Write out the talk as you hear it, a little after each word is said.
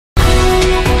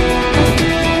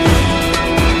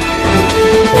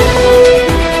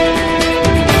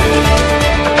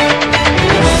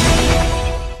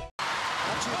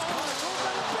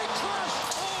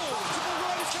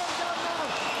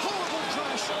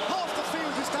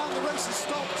race has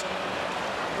stopped.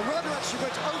 The rider actually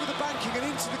went over the banking and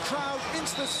into the crowd,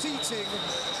 into the seating,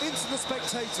 into the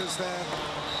spectators there.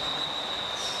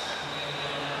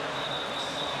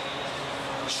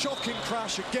 Shocking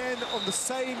crash again on the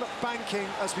same banking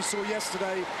as we saw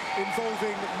yesterday,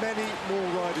 involving many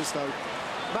more riders though.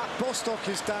 Matt Bostock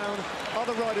is down,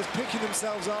 other riders picking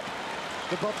themselves up.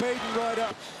 The Barbadian rider.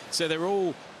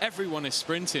 So everyone is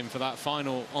sprinting for that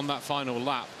final, on that final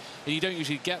lap. And you don't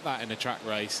usually get that in a track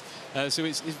race. So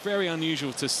it's very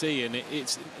unusual to see, and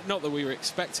it's not that we were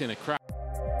expecting a crash.